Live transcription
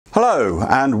Hello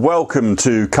and welcome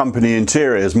to Company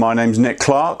Interiors. My name's Nick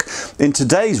Clark. In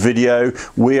today's video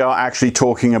we are actually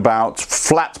talking about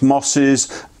flat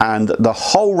mosses and the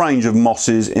whole range of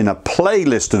mosses in a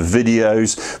playlist of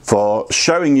videos for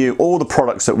showing you all the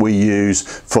products that we use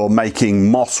for making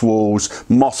moss walls,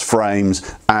 moss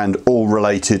frames and all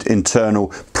related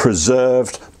internal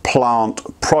preserved plant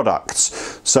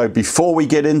products. So before we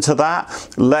get into that,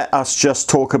 let us just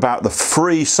talk about the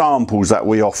free samples that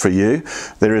we offer you.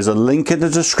 There is a link in the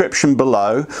description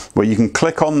below where you can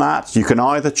click on that. You can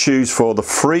either choose for the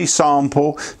free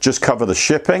sample, just cover the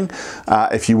shipping.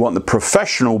 If you want the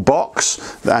professional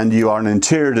box and you are an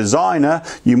interior designer,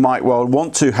 you might well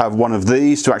want to have one of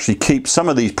these to actually keep some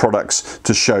of these products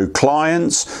to show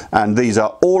clients. And these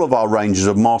are all of our ranges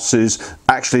of mosses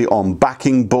actually on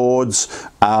backing boards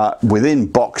within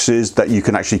boxes that you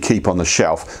can actually keep on the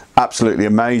shelf. Absolutely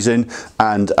amazing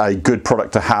and a good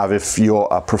product to have if you're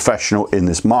a professional in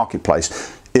this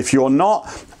marketplace. If you're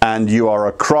not and you are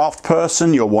a craft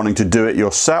person, you're wanting to do it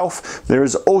yourself, there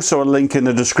is also a link in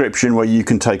the description where you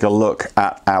can take a look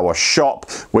at our shop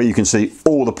where you can see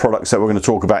all the products that we're going to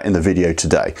talk about in the video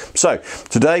today. So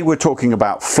today we're talking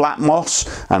about flat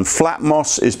moss, and flat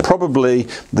moss is probably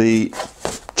the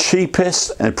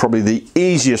cheapest and probably the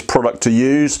easiest product to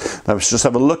use. Let's just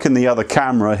have a look in the other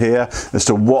camera here as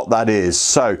to what that is.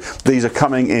 So these are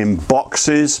coming in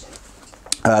boxes.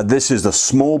 This is the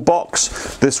small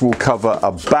box. This will cover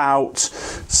about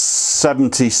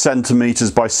 70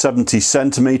 centimeters by 70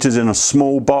 centimeters in a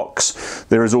small box.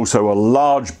 There is also a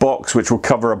large box which will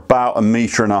cover about 1.5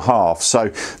 meters. So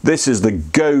this is the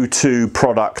go-to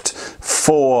product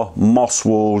for moss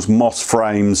walls, moss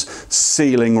frames,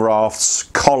 ceiling rafts,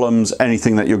 columns,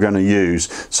 anything that you're going to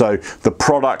use. So the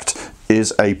product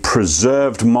is a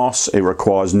preserved moss. It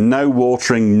requires no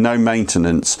watering, no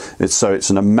maintenance. It's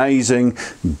an amazing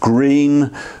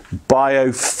green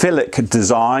biophilic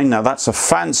design. Now that's a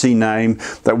fancy name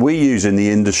that we use in the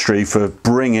industry for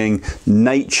bringing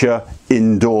nature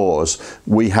indoors.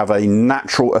 We have a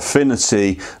natural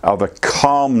affinity of a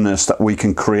calmness that we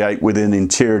can create within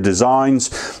interior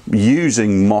designs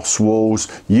using moss walls,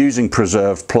 using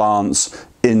preserved plants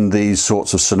in these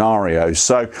sorts of scenarios.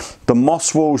 So the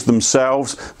moss walls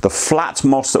themselves, the flat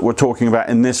moss that we're talking about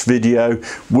in this video,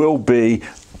 will be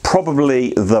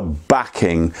probably the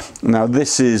backing. Now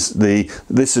this is the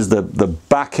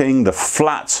backing, the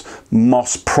flat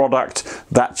moss product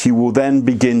that you will then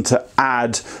begin to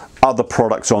add other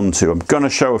products onto. I'm going to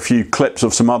show a few clips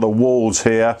of some other walls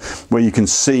here where you can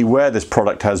see where this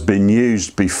product has been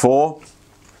used before.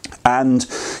 And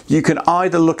you can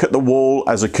either look at the wall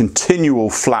as a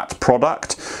continual flat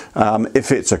product,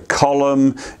 if it's a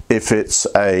column, if it's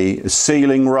a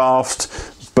ceiling raft,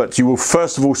 but you will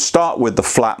first of all start with the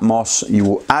flat moss, you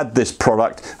will add this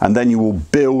product, and then you will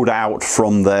build out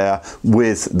from there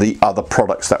with the other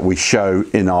products that we show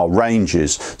in our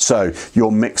ranges. So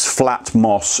you'll mix flat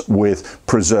moss with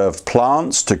preserved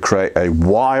plants to create a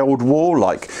wild wall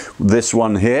like this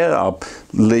one here. I'll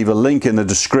leave a link in the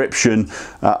description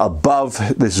above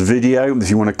this video if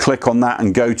you want to click on that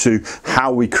and go to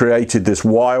how we created this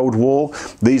wild wall.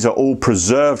 These are all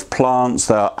preserved plants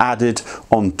that are added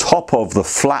on top of the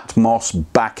flat moss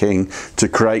backing to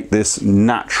create this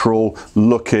natural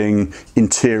looking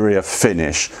interior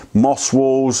finish. Moss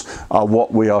walls are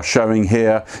what we are showing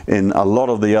here in a lot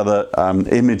of the other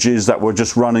images that we're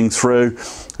just running through,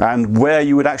 and where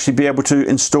you would actually be able to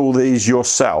install these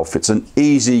yourself. It's an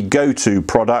easy go-to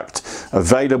product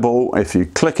available. If you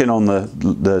click in on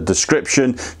the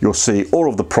description, you'll see all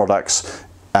of the products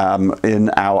in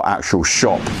our actual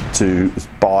shop to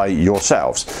buy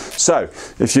yourselves. So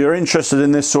if you're interested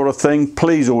in this sort of thing,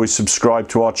 please always subscribe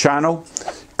to our channel.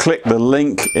 Click the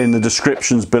link in the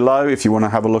descriptions below if you want to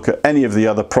have a look at any of the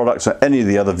other products or any of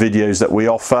the other videos that we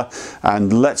offer.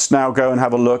 And let's now go and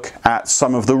have a look at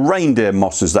some of the reindeer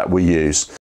mosses that we use.